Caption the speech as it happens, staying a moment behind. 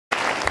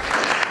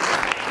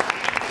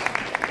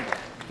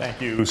Thank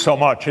you so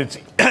much. It's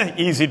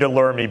easy to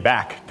lure me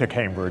back to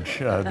Cambridge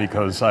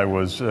because I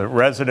was a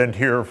resident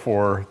here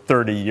for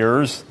 30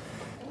 years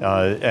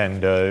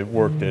and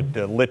worked at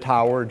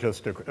Litauer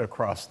just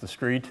across the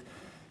street.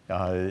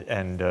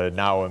 And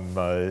now I'm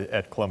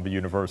at Columbia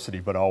University,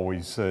 but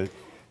always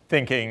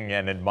thinking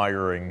and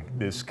admiring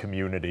this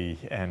community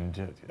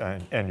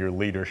and your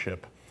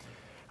leadership.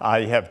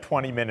 I have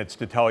 20 minutes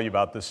to tell you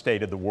about the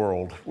state of the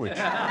world, which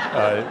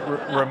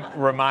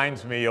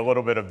reminds me a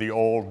little bit of the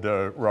old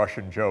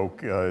Russian joke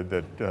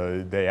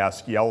that they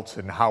asked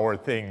Yeltsin, "How are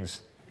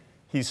things?"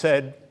 He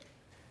said,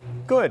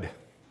 "Good."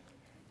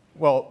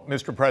 "Well,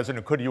 Mr.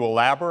 President, could you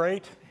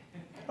elaborate?"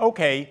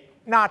 "Okay,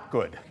 not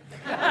good."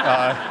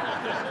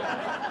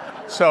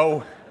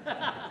 So,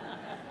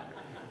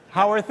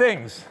 how are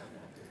things?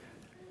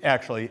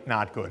 Actually,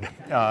 not good.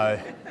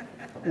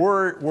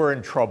 We're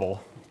in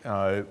trouble.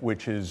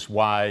 Which is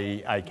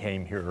why I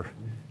came here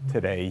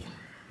today.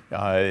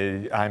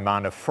 I'm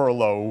on a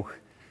furlough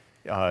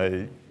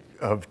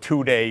of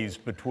 2 days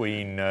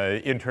between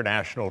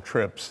international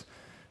trips.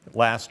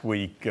 Last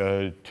week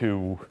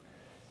to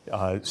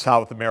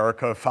South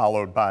America,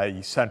 followed by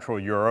Central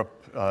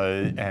Europe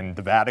and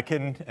the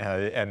Vatican,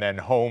 and then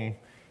home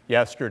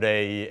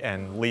yesterday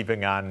and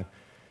leaving on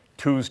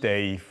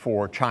Tuesday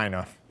for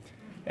China.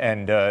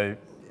 And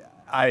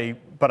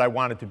but I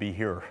wanted to be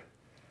here,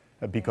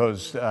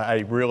 because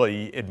I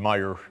really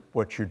admire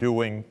what you're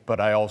doing,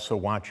 but I also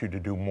want you to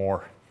do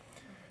more.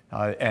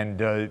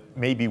 And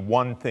maybe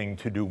one thing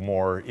to do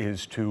more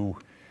is to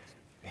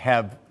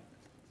have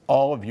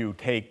all of you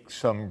take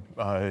some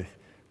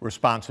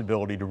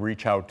responsibility to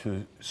reach out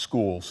to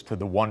schools, to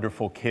the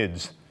wonderful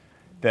kids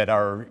that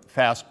are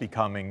fast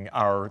becoming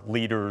our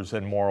leaders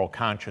and moral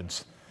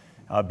conscience,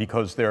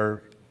 because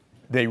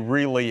they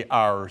really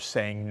are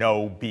saying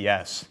no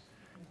BS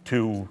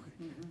to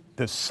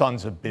the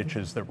sons of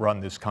bitches that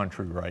run this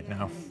country right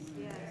now.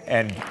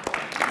 And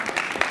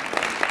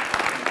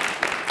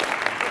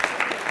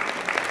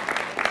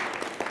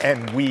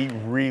we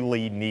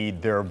really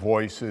need their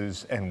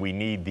voices, and we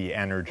need the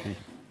energy.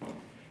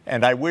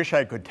 And I wish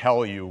I could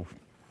tell you,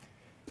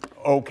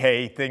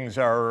 okay, things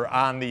are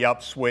on the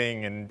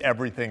upswing and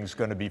everything's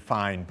going to be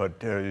fine,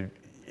 but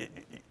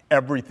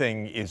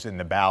everything is in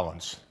the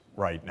balance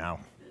right now.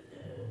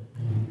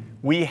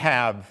 We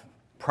have,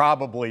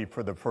 probably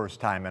for the first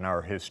time in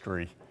our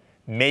history,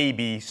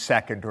 maybe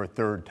second or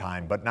third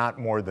time, but not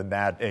more than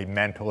that, a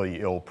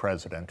mentally ill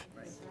president.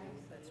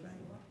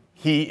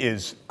 He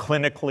is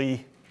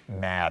clinically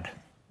mad.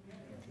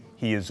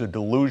 He is a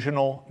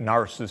delusional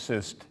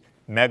narcissist,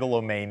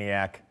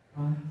 megalomaniac,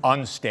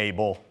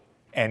 unstable,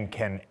 and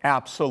can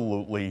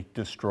absolutely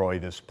destroy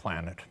this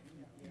planet.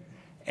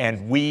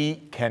 And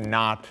we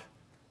cannot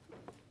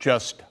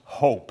just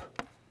hope.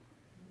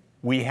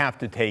 We have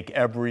to take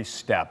every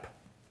step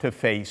to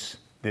face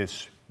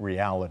this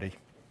reality.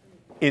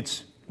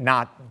 It's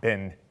not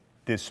been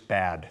this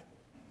bad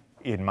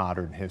in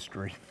modern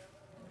history.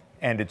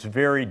 And it's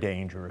very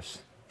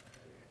dangerous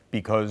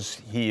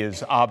because he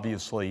is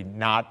obviously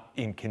not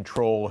in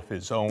control of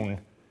his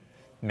own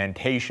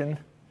mentation.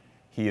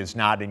 He is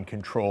not in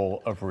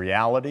control of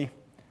reality.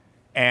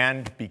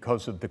 And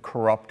because of the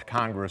corrupt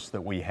Congress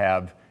that we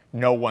have,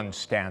 no one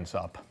stands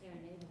up.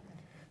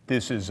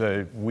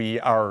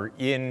 We are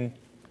in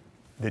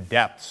the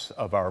depths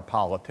of our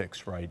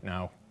politics right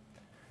now.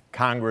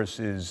 Congress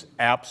is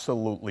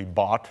absolutely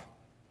bought.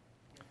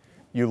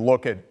 You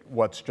look at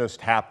what's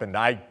just happened.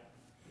 I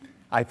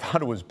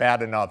thought it was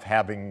bad enough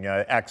having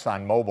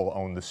ExxonMobil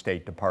own the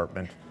State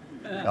Department.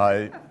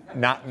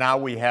 Now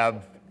we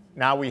have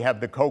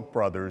the Koch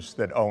brothers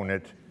that own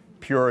it,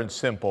 pure and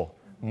simple.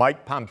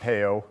 Mike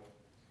Pompeo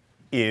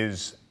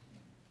is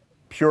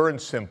pure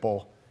and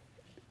simple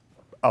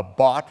a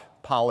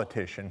bought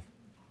politician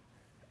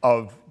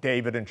of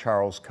David and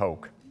Charles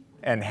Koch,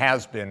 and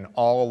has been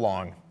all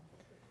along.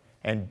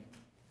 And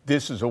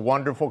this is a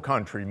wonderful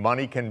country.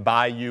 Money can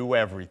buy you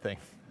everything.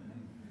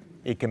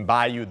 It can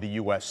buy you the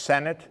US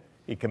Senate.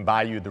 It can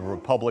buy you the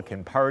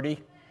Republican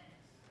Party.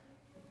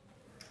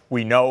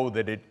 We know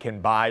that it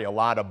can buy a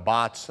lot of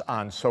bots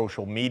on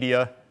social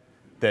media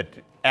that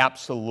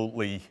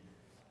absolutely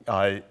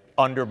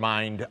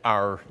undermined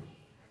our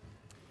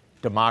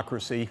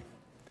democracy.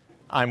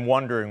 I'm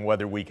wondering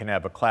whether we can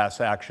have a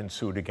class action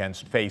suit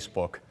against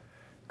Facebook,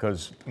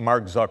 because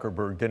Mark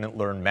Zuckerberg didn't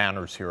learn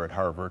manners here at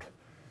Harvard.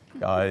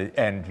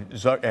 And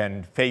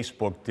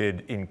Facebook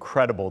did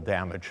incredible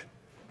damage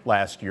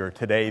last year.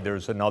 Today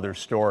there's another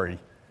story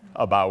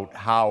about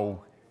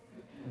how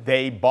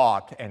they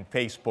bought and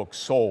Facebook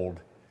sold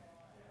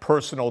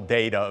personal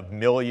data of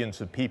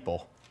millions of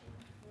people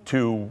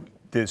to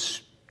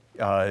this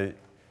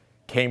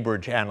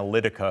Cambridge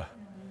Analytica,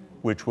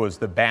 which was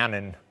the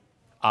Bannon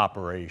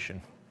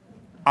operation.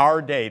 Our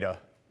data,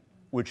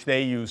 which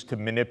they use to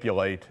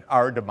manipulate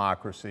our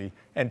democracy,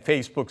 and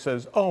Facebook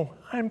says, "Oh,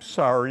 I'm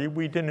sorry,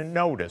 we didn't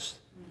notice,"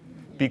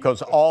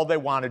 because all they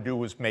want to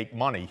do is make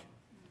money,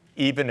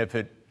 even if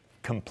it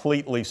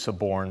completely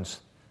suborns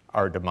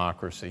our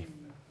democracy.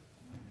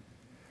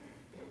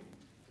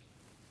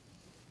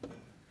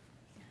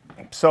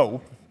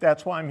 So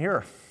that's why I'm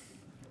here,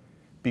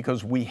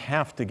 because we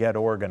have to get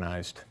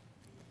organized.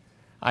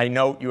 I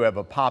note you have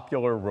a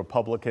popular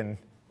Republican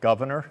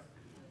governor.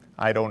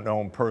 I don't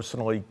know him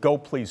personally. Go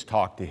please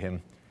talk to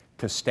him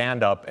to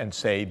stand up and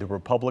say the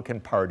Republican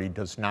Party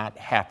does not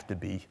have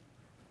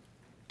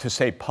to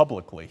say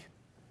publicly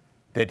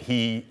that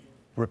he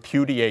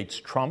repudiates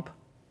Trump,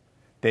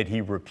 that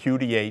he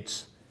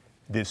repudiates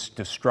this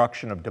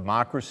destruction of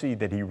democracy,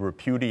 that he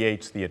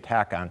repudiates the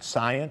attack on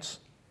science,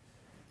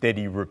 that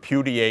he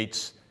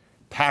repudiates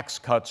tax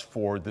cuts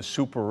for the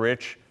super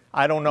rich.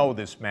 I don't know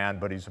this man,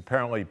 but he's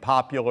apparently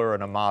popular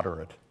and a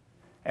moderate.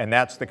 And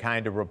that's the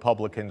kind of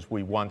Republicans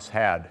we once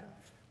had.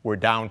 We're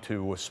down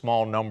to a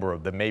small number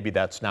of them. Maybe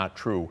that's not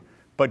true.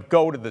 But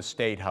go to the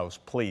State House,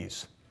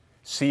 please.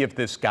 See if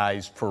this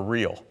guy's for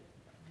real.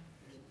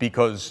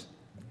 Because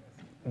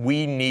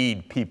we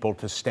need people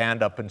to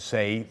stand up and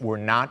say, we're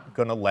not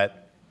going to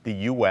let the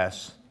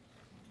U.S.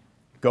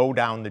 go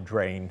down the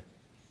drain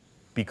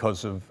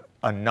because of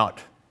a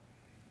nut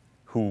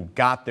who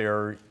got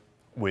there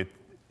with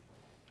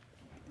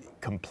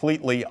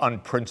completely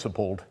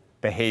unprincipled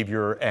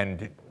behavior,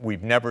 and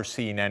we've never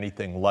seen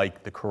anything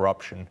like the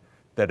corruption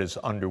that is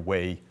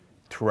underway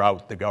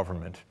throughout the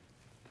government.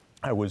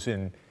 I was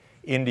in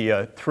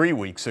India 3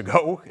 weeks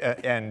ago,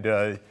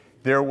 and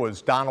there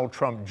was Donald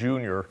Trump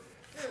Jr.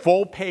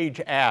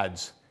 full-page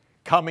ads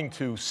coming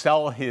to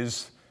sell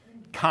his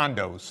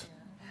condos.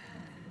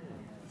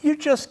 You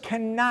just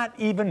cannot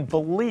even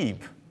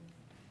believe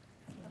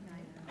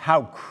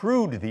how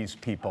crude these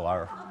people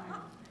are,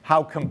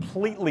 how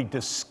completely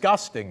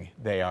disgusting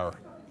they are.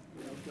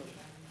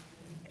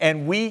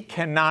 And we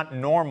cannot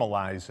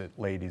normalize it,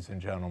 ladies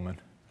and gentlemen.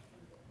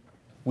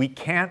 We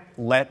can't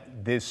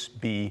let this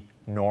be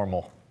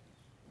normal.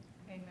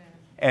 Amen.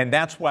 And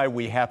that's why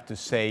we have to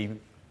say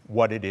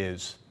what it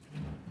is.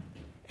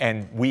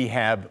 And we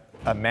have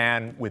a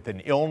man with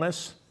an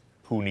illness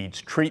who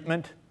needs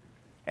treatment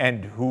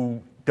and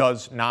who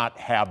does not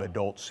have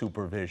adult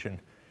supervision,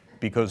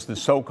 because the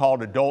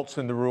so-called adults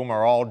in the room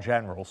are all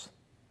generals.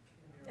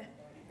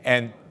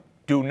 And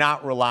do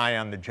not rely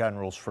on the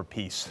generals for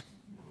peace.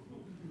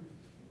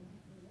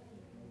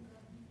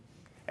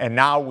 And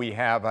now we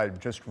have, I'm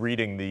just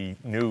reading the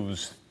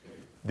news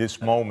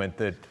this moment,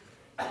 that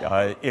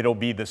it'll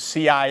be the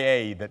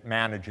CIA that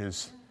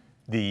manages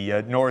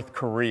the North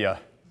Korea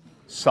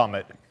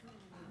summit.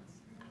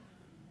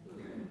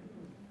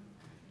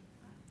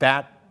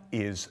 That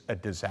is a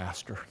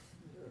disaster.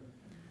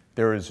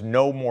 There is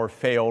no more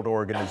failed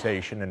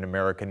organization in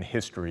American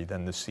history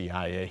than the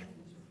CIA.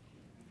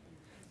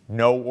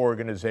 No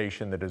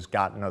organization that has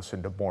gotten us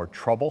into more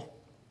trouble,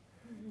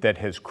 that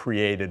has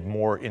created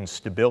more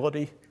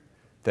instability,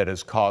 that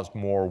has caused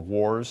more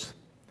wars,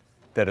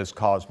 that has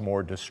caused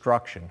more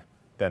destruction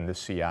than the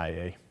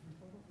CIA.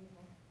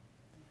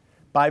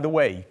 By the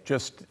way,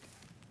 just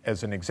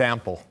as an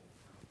example,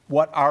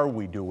 what are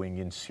we doing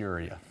in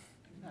Syria?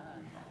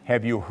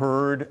 Have you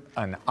heard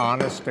an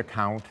honest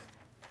account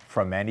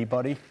from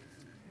anybody?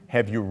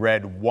 Have you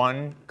read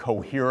one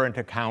coherent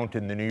account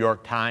in the New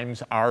York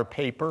Times, our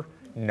paper?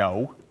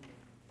 No.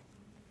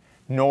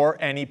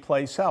 Nor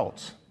anyplace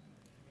else.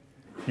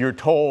 You're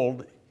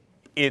told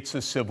it's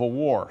a civil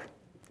war.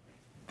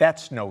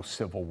 That's no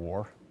civil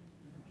war.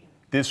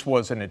 This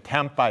was an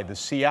attempt by the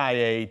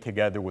CIA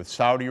together with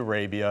Saudi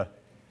Arabia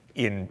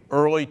in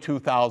early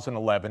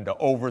 2011 to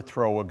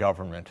overthrow a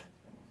government,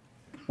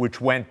 which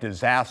went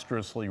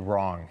disastrously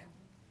wrong.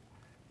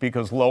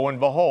 Because lo and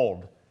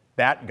behold,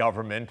 that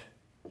government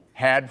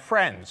had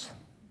friends,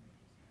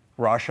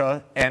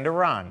 Russia and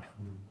Iran.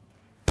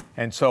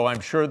 And so I'm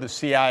sure the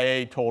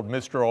CIA told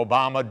Mr.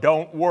 Obama,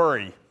 don't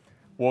worry,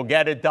 we'll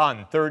get it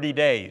done, 30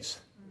 days.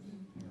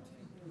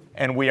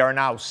 And we are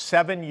now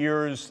 7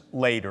 years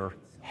later,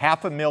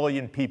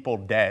 500,000 people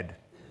dead,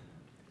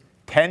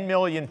 10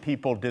 million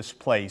people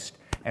displaced,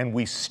 and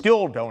we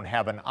still don't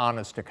have an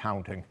honest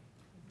accounting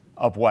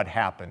of what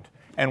happened.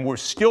 And we're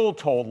still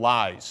told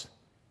lies.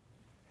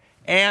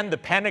 And the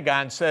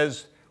Pentagon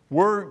says,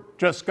 we're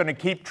just going to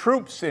keep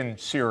troops in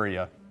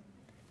Syria.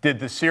 Did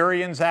the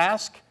Syrians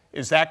ask?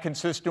 Is that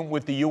consistent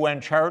with the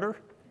UN Charter?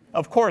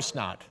 Of course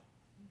not.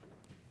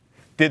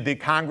 Did the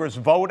Congress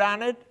vote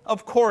on it?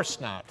 Of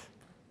course not.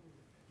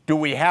 Do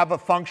we have a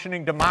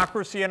functioning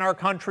democracy in our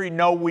country?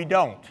 No, we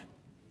don't.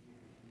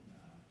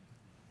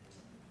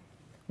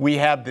 We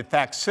have the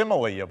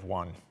facsimile of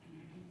one.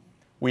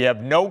 We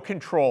have no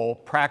control,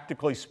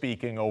 practically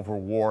speaking, over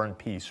war and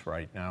peace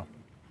right now.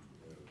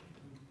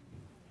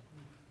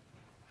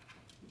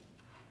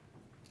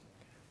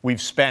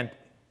 We've spent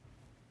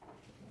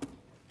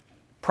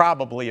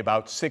probably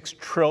about $6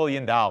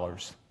 trillion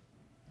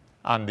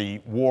on the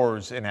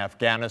wars in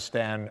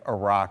Afghanistan,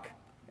 Iraq,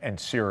 and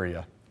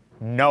Syria.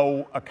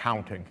 No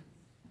accounting.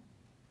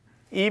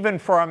 Even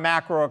for a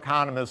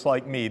macroeconomist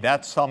like me,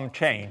 that's some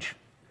change.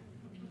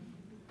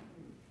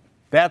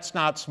 That's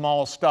not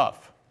small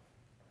stuff.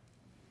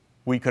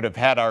 We could have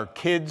had our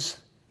kids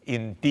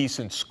in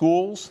decent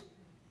schools.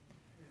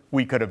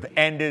 We could have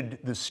ended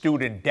the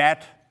student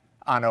debt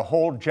on a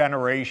whole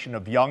generation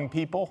of young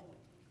people.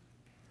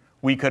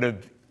 We could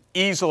have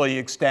easily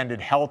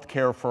extended health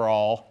care for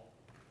all,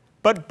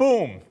 but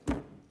boom,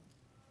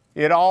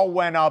 it all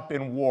went up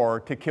in war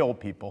to kill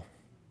people.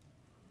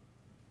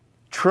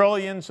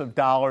 Trillions of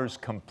dollars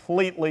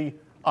completely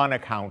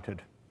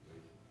unaccounted.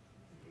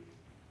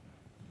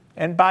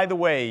 And by the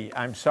way,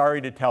 I'm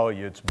sorry to tell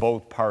you, it's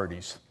both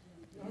parties,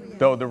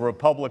 though the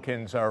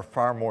Republicans are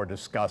far more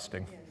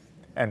disgusting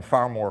and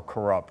far more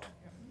corrupt.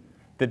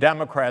 The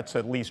Democrats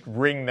at least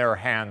wring their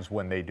hands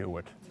when they do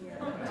it.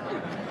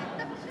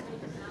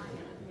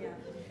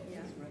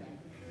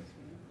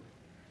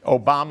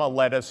 Obama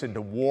led us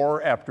into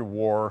war after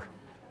war,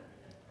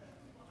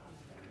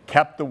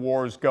 kept the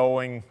wars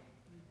going,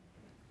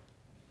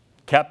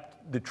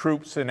 kept the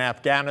troops in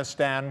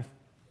Afghanistan,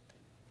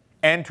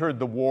 entered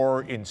the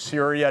war in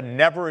Syria,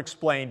 never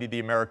explained to the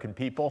American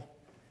people,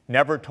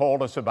 never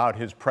told us about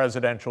his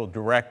presidential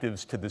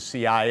directives to the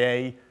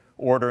CIA,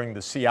 ordering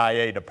the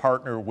CIA to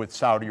partner with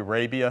Saudi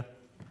Arabia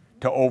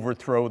to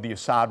overthrow the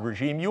Assad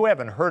regime. You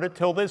haven't heard it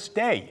till this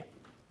day.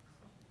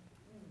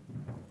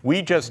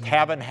 We just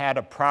haven't had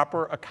a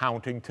proper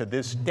accounting to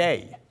this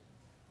day.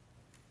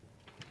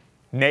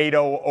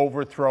 NATO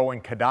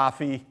overthrowing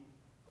Gaddafi,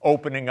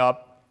 opening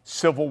up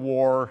civil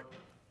war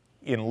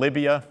in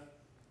Libya,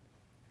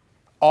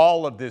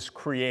 all of this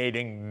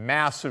creating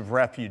massive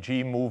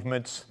refugee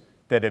movements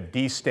that have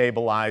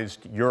destabilized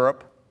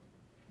Europe.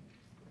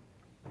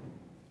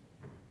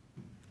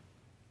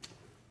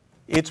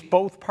 It's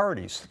both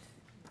parties,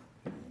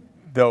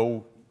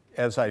 though,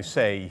 as I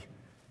say,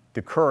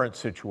 the current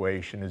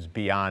situation is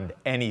beyond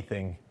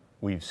anything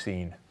we've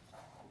seen.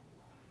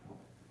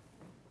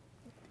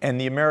 And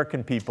the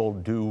American people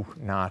do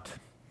not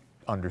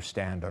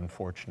understand,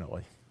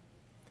 unfortunately.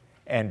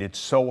 And it's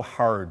so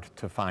hard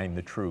to find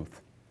the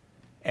truth.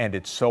 And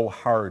it's so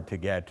hard to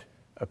get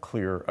a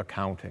clear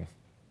accounting.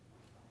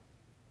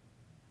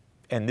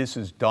 And this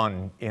is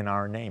done in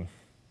our name.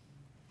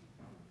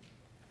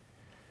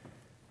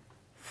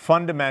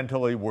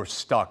 Fundamentally, we're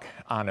stuck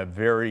on a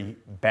very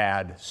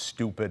bad,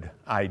 stupid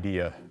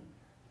idea,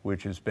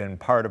 which has been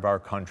part of our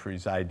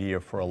country's idea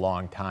for a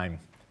long time,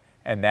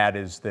 and that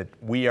is that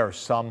we are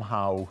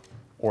somehow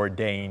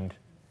ordained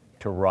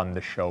to run the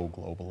show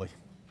globally,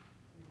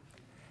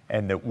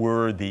 and that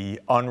we're the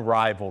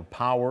unrivaled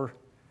power,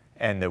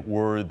 and that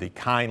we're the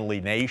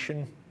kindly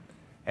nation,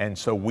 and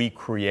so we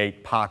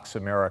create Pox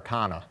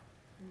Americana,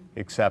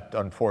 except,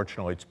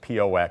 unfortunately, it's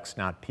P-O-X,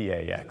 not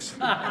P-A-X.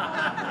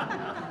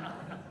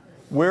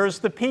 Where's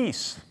the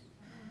peace?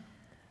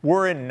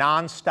 We're in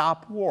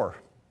nonstop war.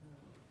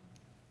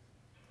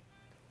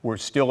 We're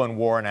still in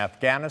war in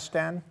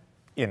Afghanistan,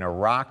 in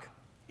Iraq,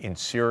 in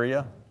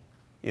Syria,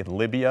 in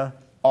Libya,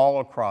 all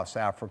across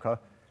Africa.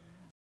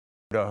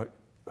 The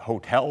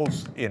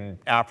hotels in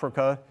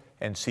Africa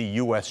and see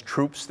US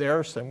troops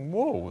there saying,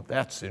 whoa,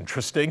 that's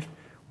interesting.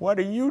 What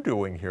are you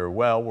doing here?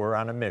 Well, we're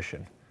on a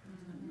mission.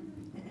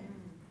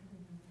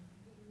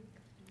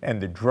 And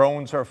the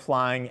drones are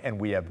flying, and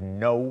we have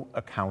no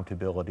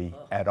accountability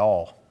at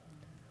all.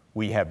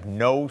 We have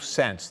no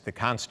sense. The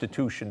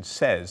Constitution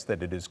says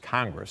that it is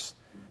Congress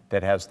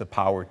that has the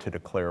power to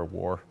declare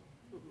war.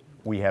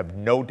 We have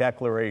no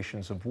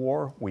declarations of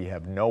war. We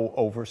have no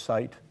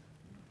oversight.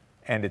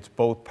 And it's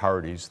both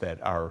parties that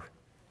are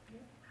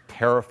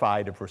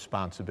terrified of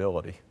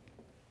responsibility.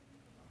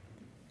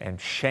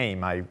 And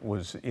shame. I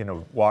was in a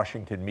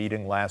Washington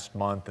meeting last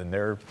month, and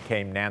there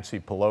came Nancy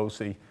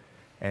Pelosi,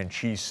 and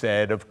she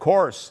said, of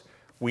course,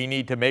 we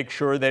need to make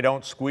sure they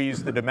don't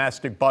squeeze the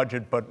domestic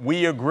budget, but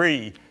we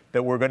agree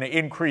that we're going to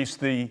increase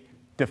the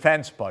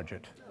defense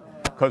budget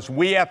because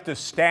we have to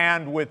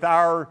stand with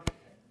our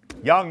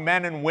young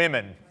men and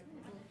women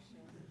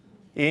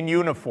in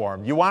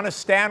uniform. You want to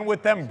stand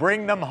with them?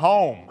 Bring them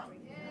home.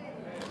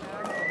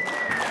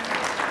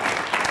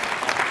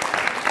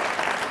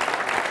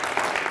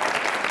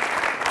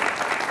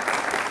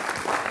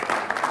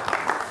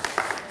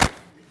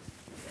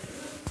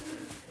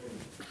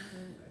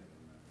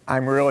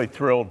 I'm really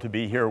thrilled to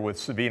be here with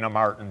Sabina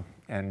Martin,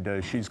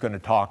 and she's going to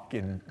talk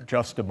in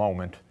just a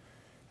moment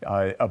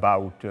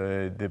about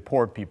the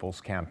Poor People's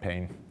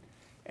Campaign.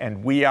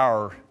 And we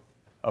are,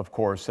 of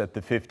course, at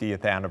the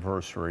 50th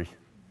anniversary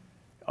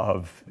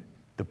of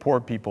the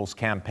Poor People's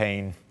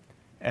Campaign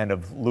and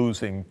of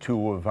losing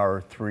two of our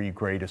three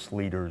greatest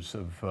leaders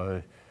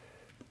of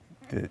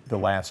the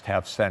last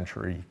half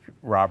century,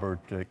 Robert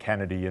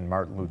Kennedy and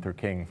Martin Luther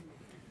King,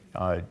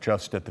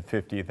 just at the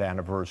 50th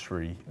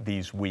anniversary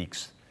these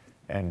weeks.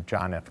 And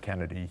John F.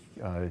 Kennedy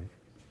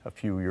a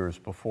few years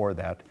before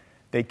that.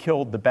 They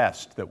killed the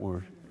best that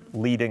were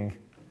leading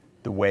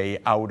the way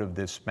out of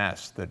this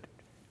mess, that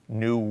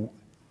knew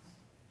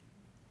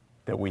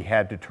that we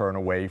had to turn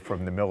away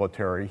from the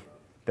military,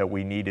 that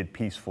we needed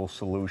peaceful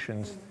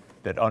solutions,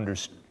 that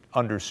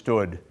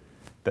understood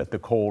that the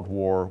Cold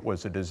War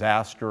was a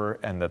disaster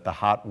and that the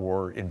hot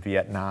war in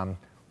Vietnam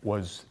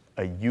was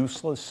a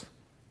useless,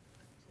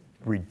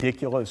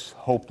 ridiculous,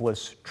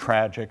 hopeless,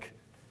 tragic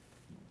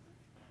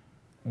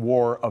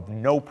war of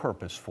no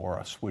purpose for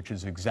us, which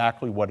is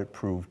exactly what it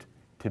proved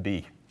to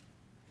be.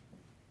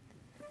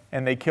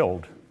 And they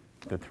killed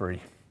the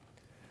three.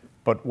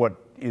 But what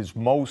is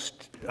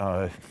most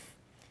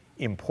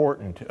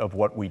important of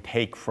what we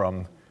take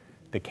from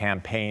the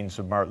campaigns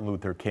of Martin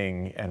Luther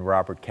King and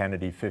Robert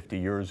Kennedy 50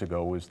 years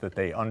ago is that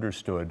they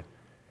understood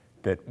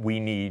that we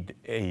need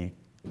a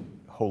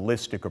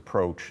holistic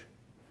approach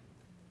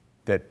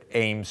that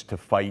aims to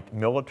fight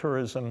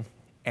militarism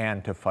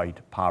and to fight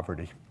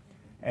poverty,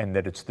 and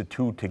that it's the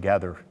two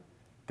together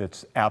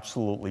that's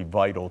absolutely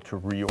vital to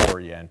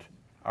reorient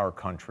our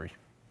country.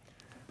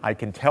 I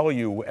can tell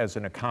you as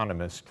an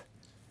economist,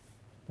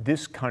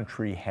 this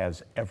country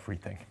has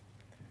everything.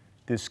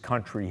 This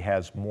country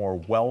has more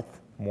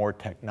wealth, more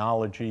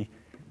technology,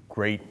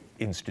 great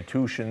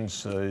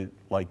institutions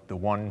like the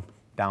one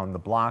down the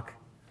block.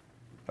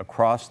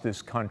 Across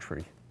this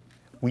country,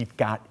 we've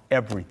got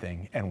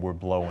everything and we're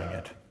blowing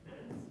it.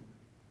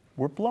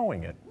 We're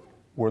blowing it.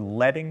 We're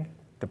letting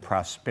the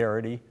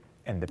prosperity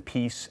and the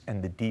peace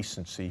and the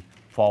decency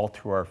fall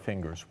through our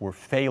fingers. We're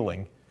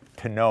failing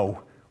to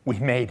know we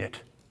made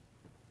it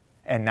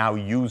and now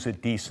use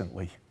it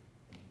decently.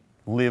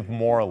 Live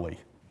morally,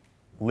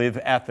 live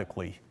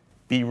ethically,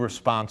 be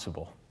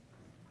responsible.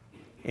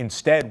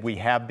 Instead, we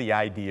have the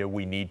idea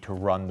we need to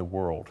run the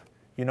world.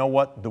 You know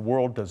what? The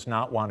world does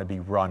not want to be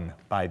run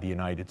by the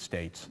United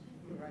States.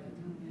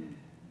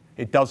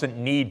 It doesn't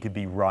need to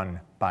be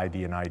run by the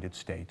United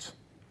States.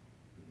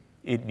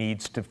 It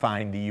needs to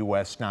find the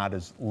U.S. not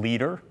as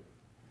leader.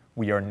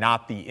 We are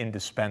not the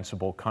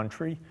indispensable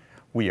country.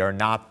 We are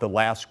not the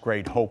last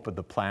great hope of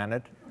the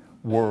planet.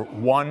 We're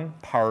one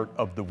part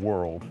of the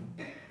world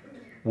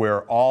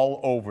where all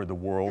over the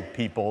world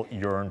people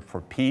yearn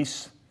for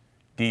peace,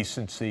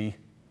 decency,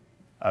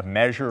 a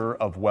measure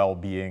of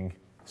well-being,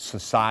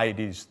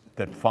 societies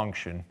that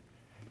function,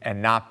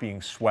 and not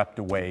being swept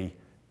away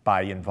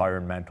by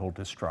environmental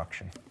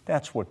destruction.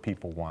 That's what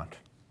people want.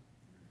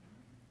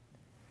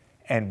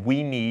 And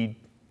we need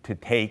to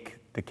take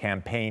the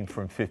campaign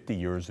from 50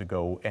 years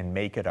ago and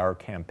make it our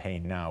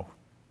campaign now.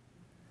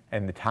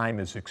 And the time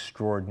is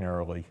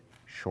extraordinarily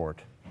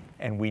short.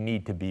 And we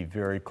need to be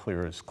very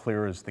clear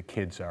as the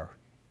kids are.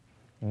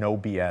 No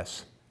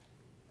BS.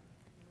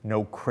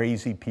 No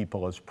crazy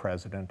people as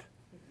president.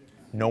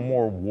 No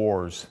more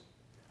wars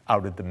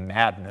out of the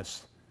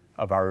madness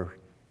of our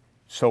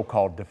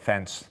so-called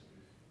defense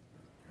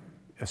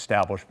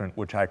establishment,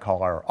 which I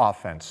call our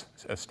offense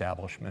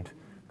establishment,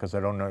 because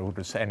I don't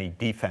notice any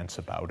defense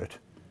about it.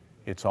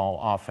 It's all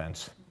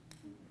offense.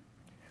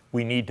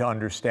 We need to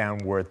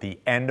understand we're at the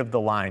end of the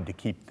line to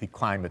keep the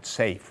climate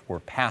safe. We're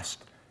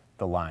past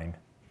the line.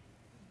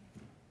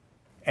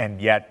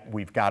 And yet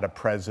we've got a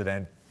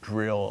president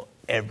drill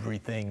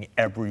everything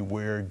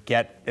everywhere,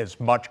 get as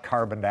much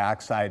carbon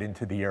dioxide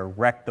into the air,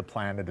 wreck the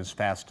planet as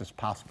fast as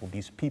possible.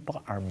 These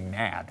people are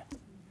mad.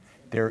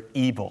 They're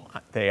evil.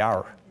 They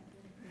are.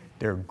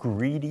 They're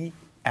greedy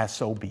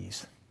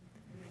SOBs.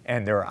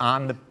 And they're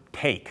on the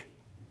take.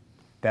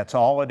 That's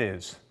all it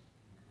is.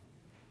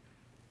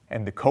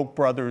 And the Koch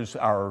brothers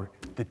are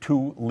the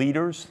two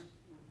leaders.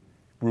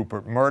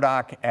 Rupert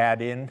Murdoch,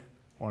 add in,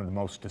 one of the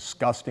most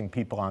disgusting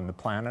people on the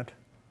planet,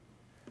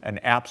 an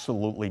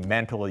absolutely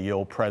mentally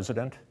ill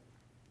president,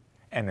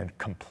 and a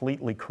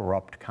completely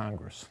corrupt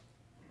Congress.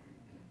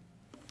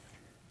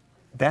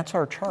 That's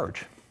our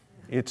charge.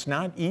 It's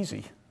not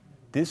easy.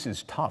 This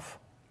is tough.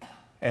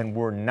 And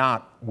we're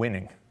not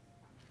winning.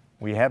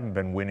 We haven't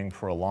been winning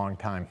for a long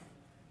time.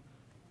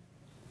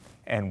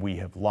 And we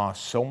have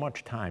lost so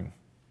much time.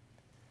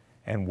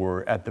 And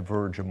we're at the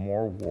verge of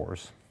more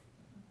wars.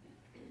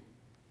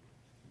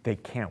 They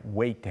can't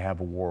wait to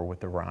have a war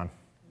with Iran.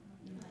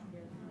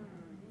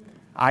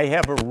 I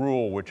have a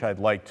rule which I'd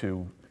like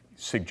to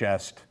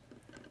suggest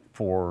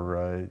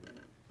for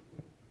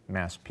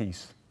mass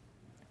peace,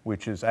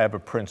 which is I have a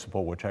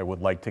principle which I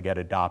would like to get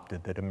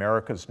adopted, that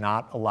America's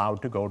not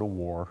allowed to go to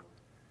war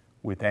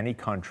with any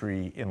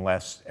country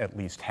unless at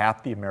least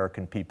half the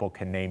American people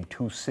can name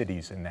 2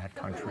 cities in that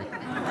country.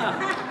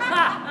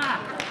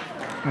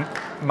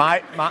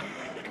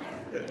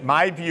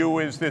 My view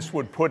is this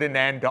would put an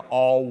end to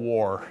all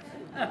war.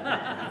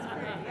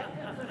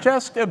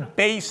 Just a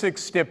basic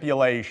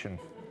stipulation.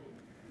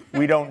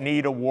 We don't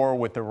need a war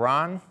with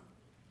Iran.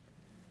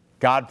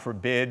 God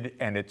forbid,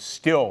 and it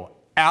still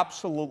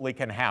absolutely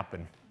can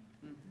happen,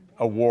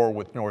 a war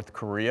with North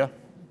Korea.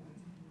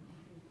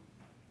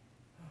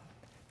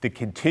 The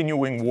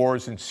continuing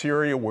wars in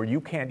Syria where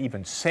you can't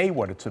even say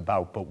what it's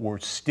about, but we're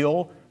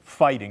still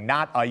fighting,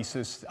 not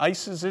ISIS.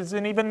 ISIS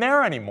isn't even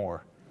there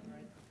anymore.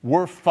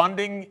 We're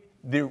funding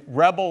the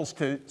rebels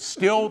to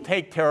still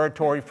take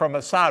territory from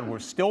Assad. We're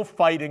still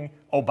fighting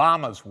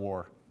Obama's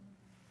war.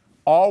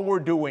 All we're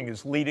doing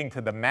is leading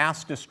to the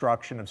mass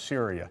destruction of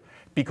Syria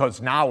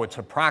because now it's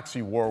a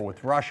proxy war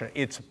with Russia.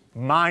 It's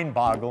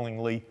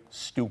mind-bogglingly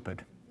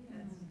stupid.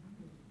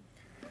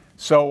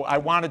 So I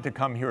wanted to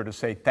come here to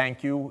say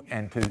thank you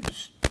and to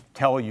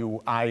tell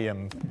you I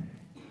am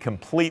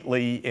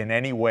completely, in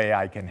any way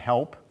I can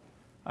help.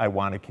 I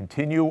want to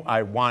continue.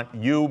 I want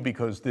you,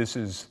 because this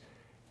is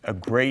a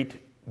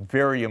great,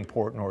 very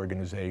important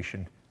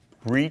organization.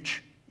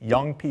 Reach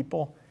young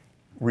people,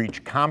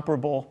 reach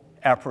comparable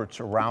efforts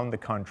around the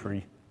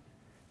country.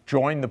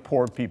 Join the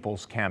Poor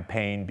People's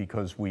Campaign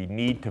because we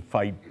need to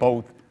fight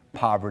both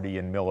poverty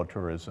and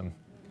militarism.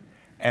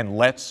 And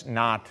let's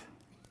not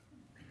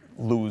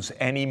lose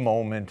any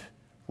moment.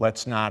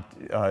 Let's not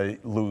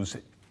lose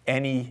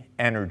any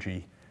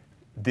energy.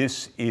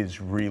 This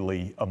is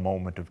really a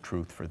moment of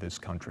truth for this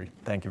country.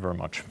 Thank you very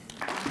much.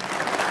 Thank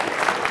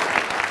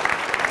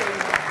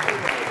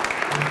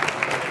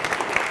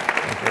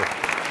you.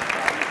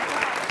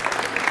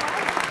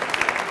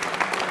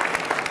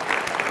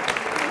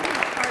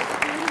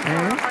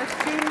 Our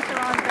students are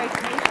on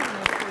vacation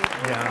this week.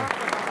 Yeah.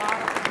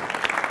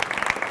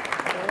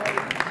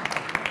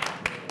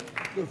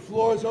 The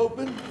floor is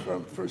open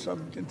for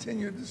some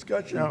continued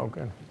discussion. Oh,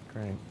 good.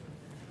 Great.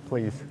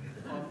 Please.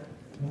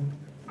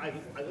 I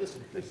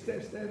listened.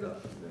 Stand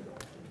up.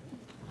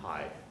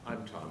 Hi,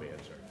 I'm Tom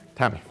Answer.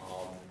 Tommy.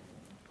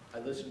 I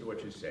listened to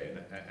what you say, and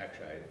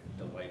actually I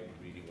delight in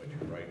reading what you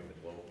write in the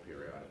Global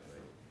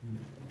periodically.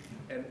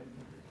 And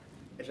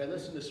as I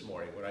listened this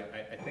morning, what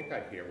I think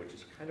I hear, which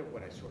is kind of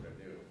what I sort of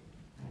knew,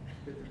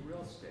 that the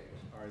real stakes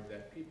are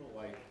that people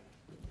like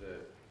the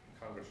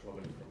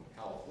Congresswoman from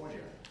California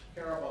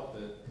care about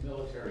the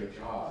military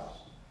jobs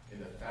in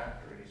the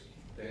factories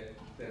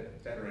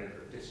that are in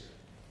her district.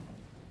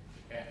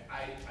 And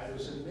I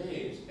was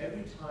amazed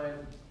every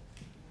time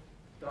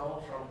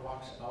Donald Trump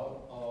walks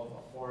out of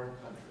a foreign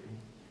country,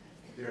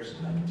 there's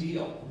a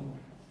deal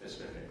that's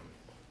been made.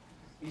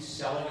 He's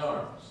selling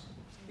arms.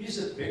 He's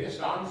the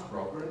biggest arms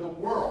broker in the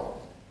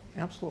world.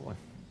 Absolutely.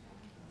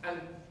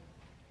 And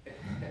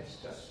it's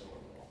just so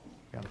wrong.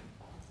 Yeah.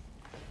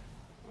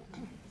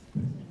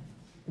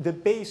 The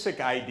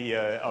basic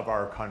idea of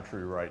our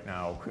country right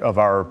now, of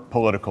our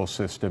political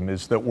system,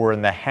 is that we're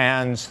in the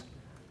hands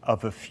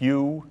of a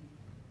few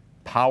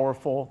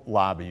powerful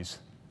lobbies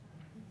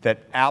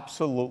that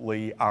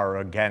absolutely are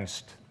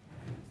against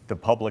the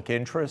public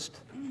interest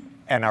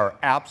and are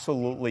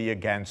absolutely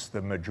against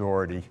the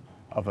majority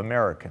of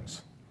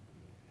Americans.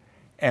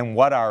 And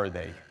what are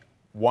they?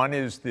 One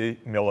is the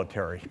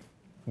military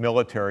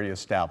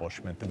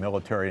establishment, the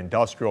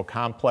military-industrial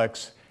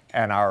complex,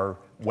 and our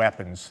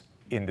weapons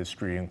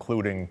industry,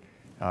 including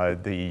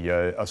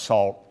the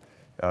assault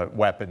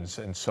weapons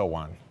and so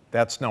on.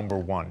 That's number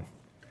one.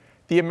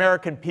 The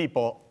American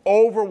people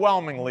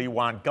overwhelmingly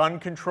want gun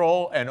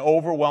control and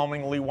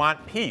overwhelmingly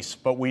want peace,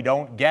 but we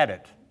don't get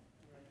it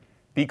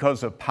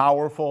because of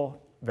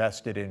powerful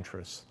vested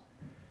interests.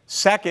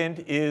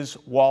 Second is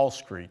Wall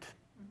Street.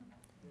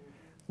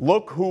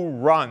 Look who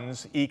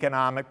runs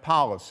economic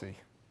policy.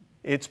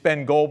 It's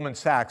been Goldman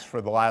Sachs for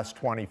the last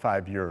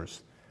 25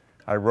 years.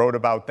 I wrote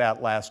about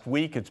that last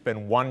week. It's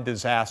been one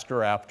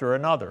disaster after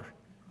another.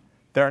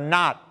 They're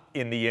not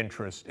in the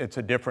interest. It's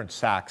a different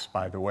Sachs,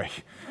 by the way.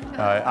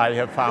 I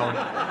have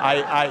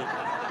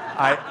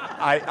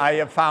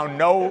found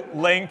no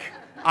link.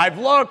 I've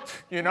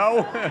looked, you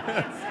know.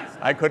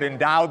 I could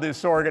endow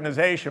this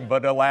organization,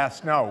 but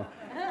alas, no.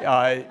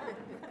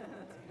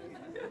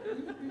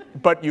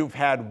 But you've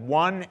had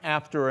one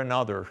after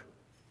another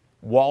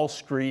Wall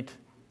Street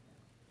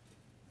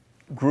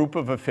group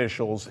of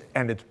officials,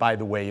 and it's, by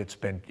the way,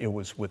 it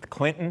was with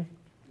Clinton,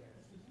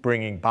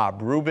 bringing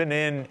Bob Rubin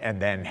in,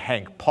 and then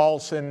Hank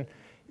Paulson,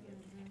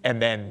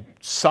 and then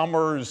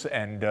Summers,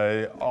 and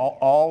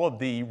all of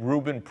the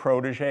Rubin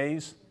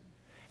proteges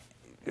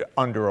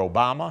under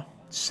Obama,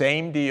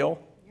 same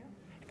deal.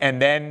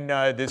 And then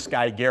this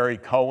guy, Gary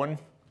Cohen,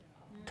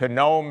 to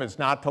know him is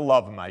not to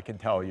love him, I can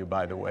tell you,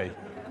 by the way.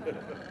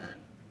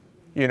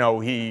 You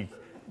know,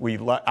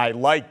 I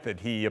like that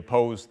he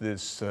opposed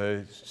this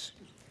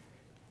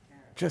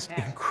just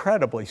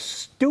incredibly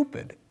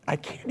stupid. I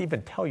can't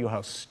even tell you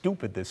how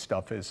stupid this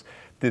stuff is,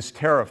 this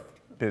tariff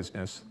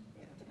business.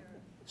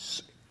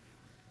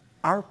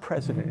 Our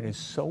president is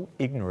so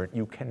ignorant,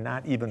 you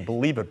cannot even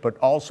believe it, but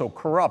also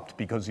corrupt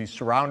because he's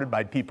surrounded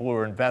by people who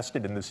are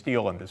invested in the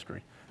steel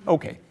industry.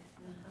 Okay,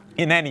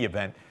 in any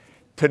event,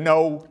 to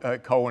know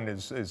Cohen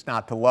is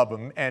not to love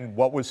him. And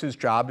what was his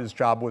job? His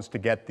job was to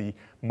get the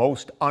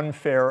most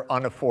unfair,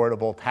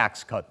 unaffordable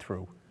tax cut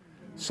through.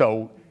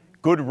 So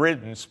good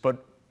riddance,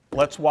 but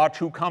let's watch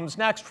who comes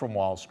next from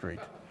Wall Street.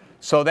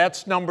 So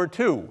that's number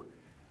two.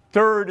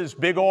 Third is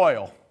big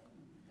oil.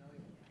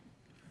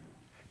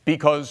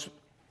 Because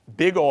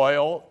big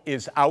oil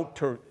is out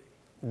to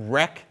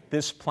wreck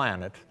this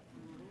planet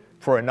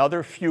for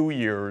another few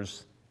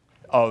years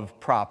of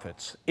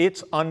profits.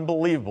 It's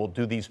unbelievable.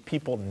 Do these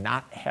people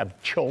not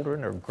have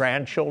children or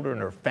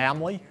grandchildren or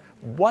family?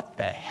 What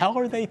the hell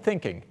are they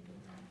thinking?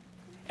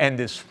 And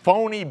this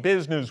phony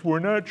business, we're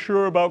not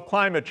sure about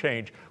climate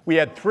change. We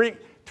had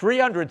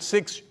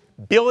 $306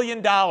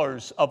 billion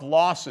of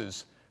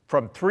losses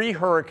from 3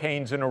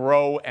 hurricanes in a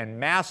row and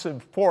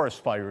massive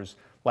forest fires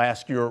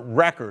last year,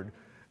 record.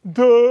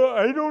 Duh,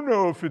 I don't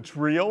know if it's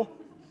real.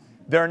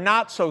 They're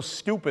not so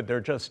stupid, they're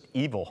just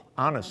evil,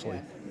 honestly.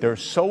 They're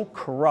so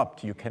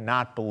corrupt, you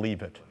cannot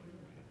believe it.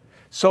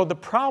 So the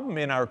problem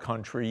in our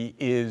country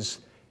is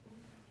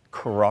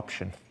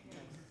corruption.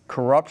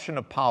 Corruption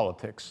of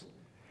politics.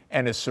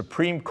 And as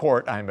Supreme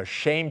Court, I'm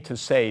ashamed to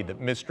say that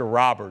Mr.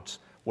 Roberts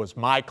was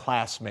my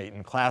classmate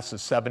in class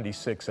of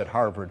 76 at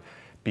Harvard,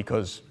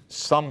 because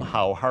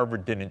somehow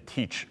Harvard didn't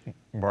teach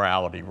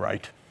morality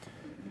right.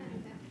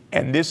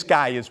 And this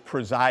guy is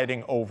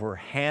presiding over,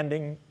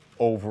 handing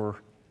over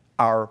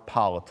our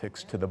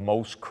politics to the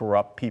most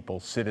corrupt people,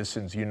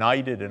 Citizens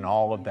United and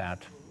all of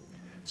that.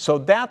 So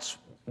that's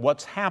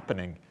what's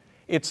happening.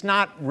 It's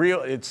not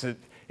real,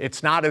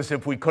 it's not as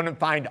if we couldn't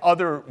find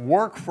other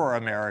work for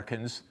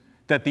Americans,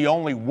 that the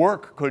only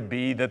work could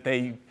be that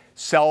they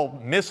sell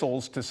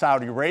missiles to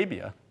Saudi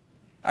Arabia.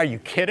 Are you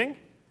kidding?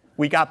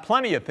 We got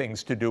plenty of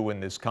things to do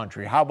in this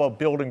country. How about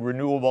building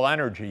renewable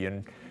energy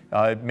and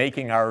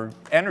making our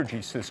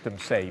energy system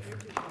safe?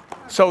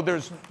 So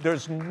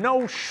there's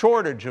no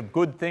shortage of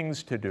good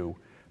things to do,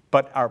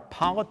 but our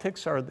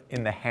politics are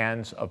in the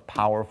hands of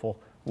powerful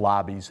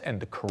lobbies,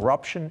 and the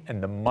corruption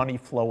and the money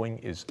flowing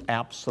is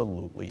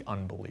absolutely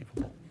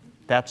unbelievable.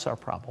 That's our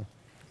problem.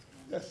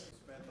 Yes.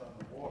 Spent on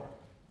the wars,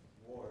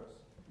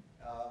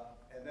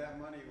 and that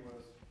money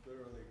was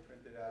literally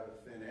printed out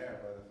of thin air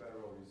by the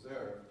Federal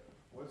Reserve.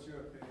 What's your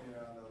opinion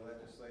on the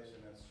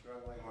legislation that's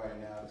struggling right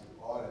now to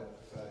audit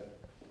the Fed?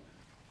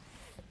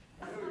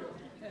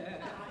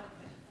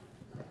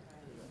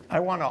 I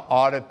want to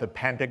audit the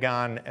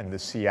Pentagon and the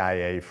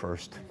CIA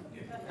first.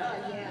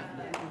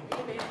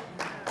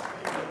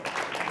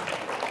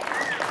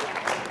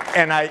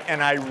 And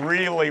I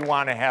really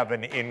want to have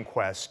an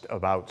inquest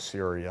about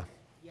Syria.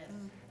 Yes.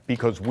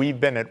 Because we've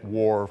been at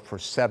war for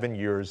 7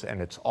 years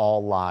and it's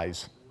all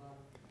lies.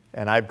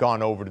 And I've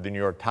gone over to the New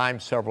York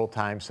Times several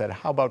times, said,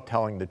 how about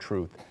telling the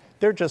truth?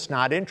 They're just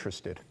not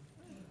interested.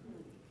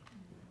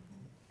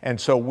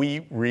 And so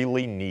we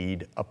really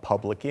need a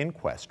public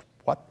inquest.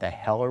 What the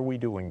hell are we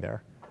doing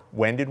there?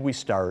 When did we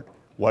start?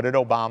 What did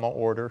Obama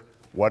order?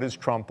 What has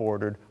Trump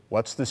ordered?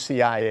 What's the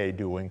CIA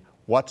doing?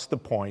 What's the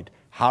point?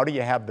 How do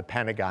you have the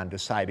Pentagon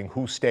deciding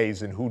who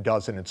stays and who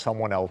doesn't in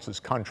someone else's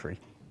country?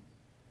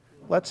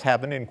 Let's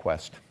have an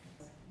inquest.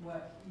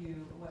 What your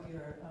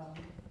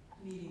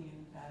meeting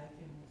in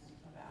Vatican was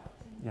about.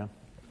 Yeah.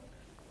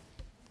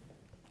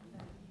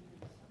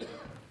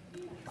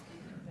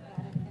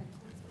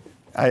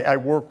 I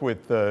work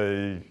with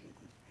the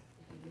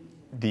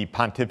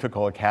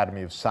Pontifical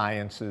Academy of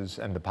Sciences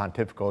and the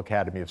Pontifical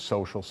Academy of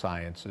Social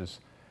Sciences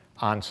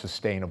on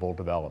sustainable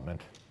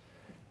development.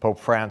 Pope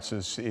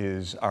Francis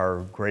is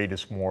our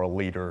greatest moral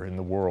leader in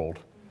the world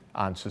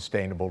on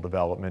sustainable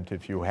development.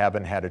 If you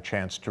haven't had a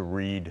chance to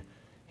read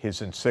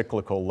his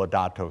encyclical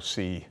Laudato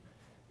Si,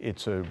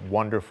 it's a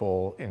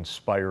wonderful,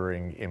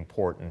 inspiring,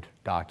 important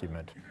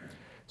document.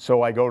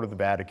 So I go to the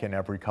Vatican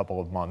every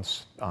couple of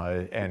months,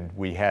 and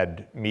we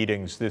had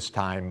meetings this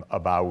time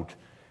about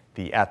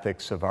the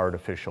ethics of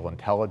artificial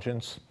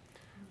intelligence.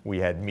 We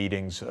had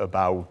meetings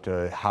about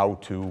how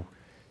to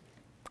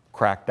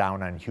crack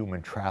down on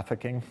human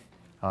trafficking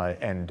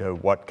and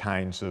what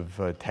kinds of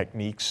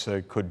techniques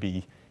could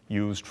be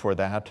used for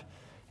that.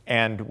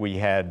 And we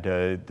had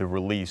the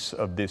release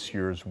of this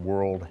year's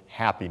World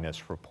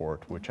Happiness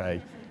Report, which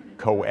I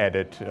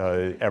co-edit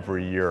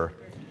every year.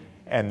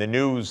 And the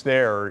news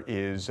there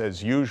is,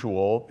 as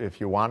usual,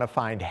 if you want to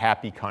find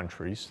happy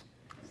countries,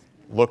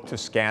 look to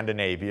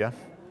Scandinavia,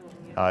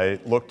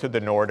 look to the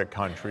Nordic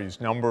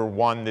countries. Number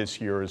one this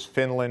year is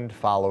Finland,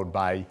 followed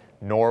by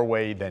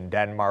Norway, then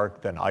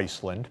Denmark, then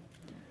Iceland.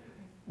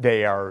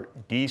 They are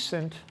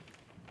decent,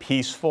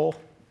 peaceful,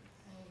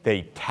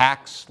 they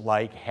tax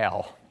like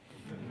hell.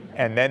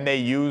 And then they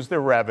use the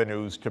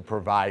revenues to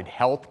provide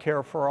health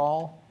care for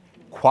all,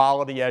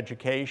 quality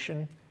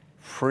education,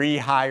 free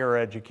higher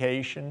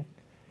education,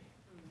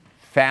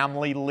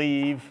 family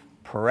leave,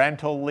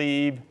 parental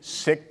leave,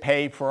 sick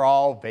pay for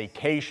all,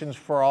 vacations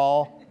for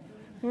all.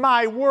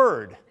 My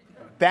word,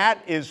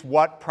 that is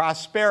what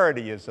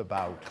prosperity is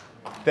about.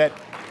 That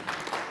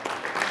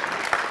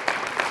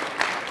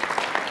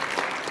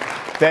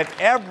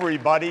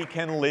everybody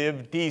can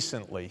live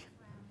decently.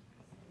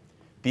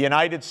 The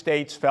United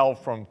States fell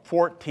from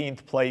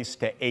 14th place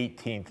to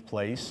 18th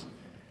place.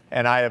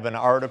 And I have an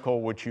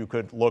article which you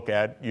could look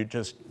at. You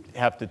just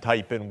have to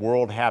type in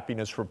World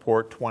Happiness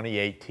Report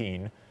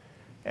 2018.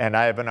 And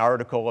I have an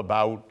article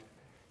about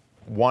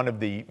one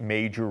of the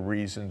major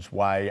reasons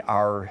why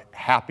our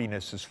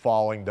happiness is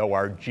falling, though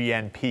our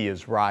GNP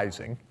is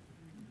rising,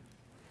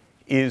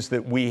 is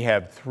that we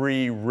have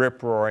 3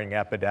 rip-roaring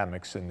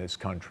epidemics in this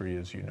country,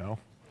 as you know.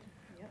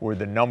 We're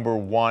the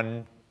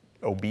 #1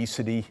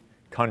 obesity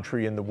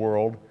country in the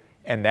world,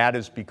 and that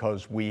is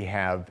because we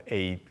have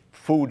a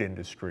food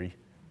industry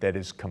that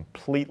is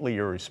completely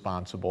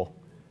irresponsible,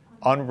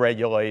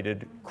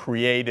 unregulated,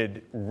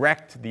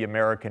 wrecked the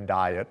American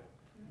diet,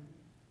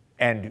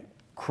 and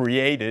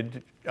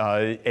created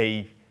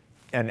an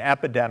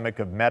epidemic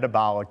of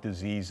metabolic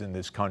disease in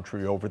this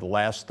country over the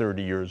last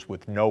 30 years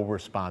with no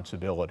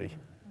responsibility.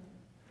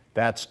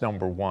 That's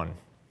number one.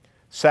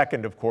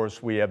 Second, of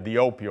course, we have the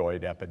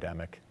opioid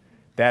epidemic.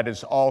 That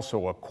is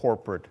also a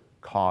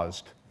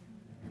corporate-caused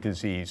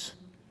disease.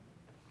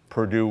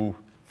 Purdue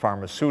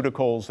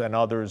Pharmaceuticals and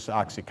others,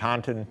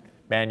 OxyContin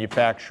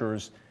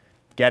manufacturers,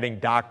 getting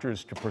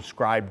doctors to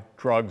prescribe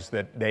drugs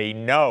that they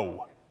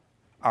know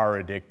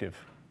are addictive.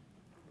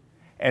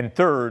 And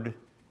third,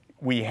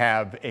 we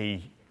have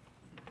an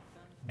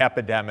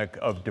epidemic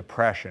of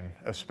depression,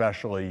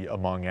 especially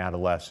among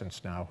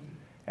adolescents now,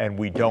 and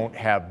we don't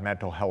have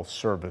mental health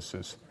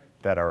services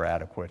that are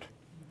adequate.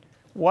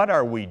 What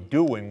are we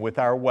doing with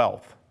our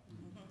wealth?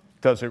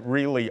 Does it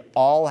really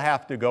all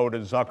have to go to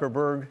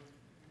Zuckerberg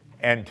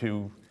and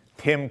to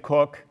Tim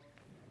Cook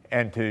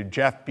and to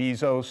Jeff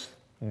Bezos?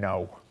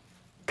 No.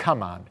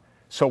 Come on.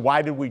 So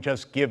why did we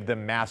just give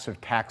them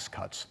massive tax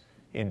cuts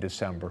in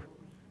December?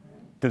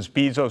 Does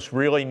Bezos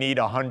really need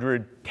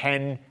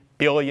 $110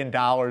 billion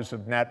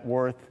of net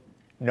worth?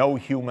 No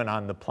human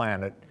on the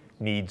planet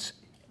needs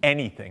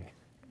anything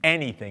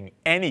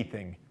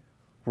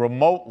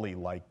remotely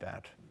like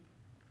that.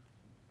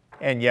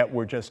 And yet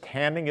we're just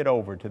handing it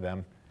over to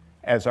them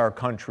as our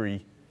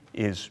country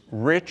is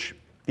rich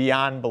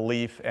beyond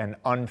belief and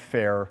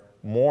unfair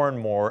more and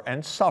more,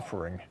 and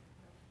suffering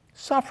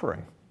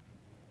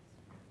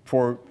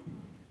for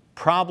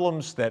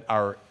problems that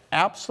are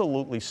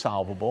absolutely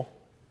solvable,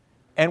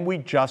 and we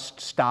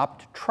just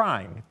stopped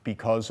trying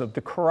because of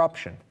the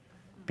corruption,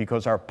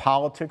 because our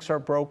politics are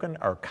broken,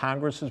 our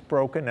Congress is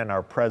broken, and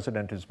our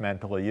president is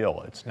mentally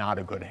ill. It's not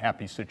a good,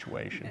 happy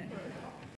situation.